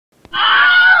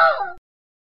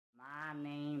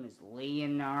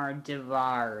Mr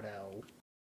Devardo.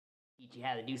 Teach you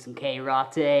how to do some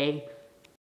karate.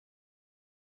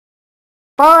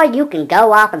 Before you can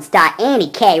go off and start any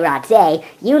karate,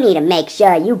 you need to make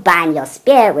sure you bind your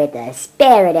spirit with a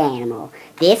spirit animal.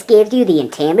 This gives you the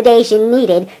intimidation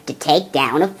needed to take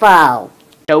down a foe.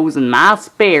 Chosen my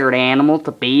spirit animal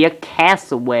to be a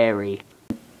cassowary.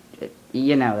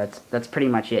 You know, that's pretty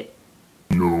much it.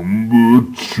 Number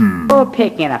 2. Before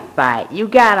picking a fight, you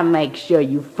gotta make sure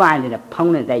you find an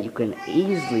opponent that you can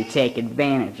easily take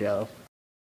advantage of.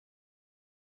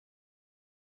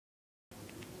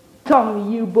 Talking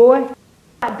to you, boy.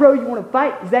 Bro, you wanna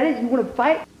fight? Is that it? You wanna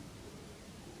fight?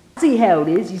 See how it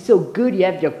is. You're so good, you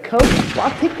have your coat. Well,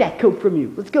 I'll take that coat from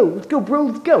you. Let's go, bro,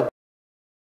 let's go.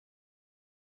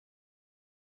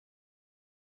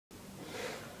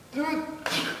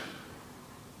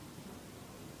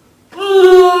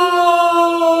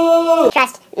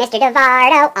 Trust Mr.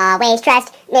 Devardo, always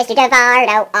trust Mr.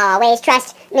 Devardo, always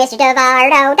trust Mr.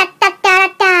 Devardo. Da, da, da,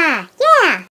 da.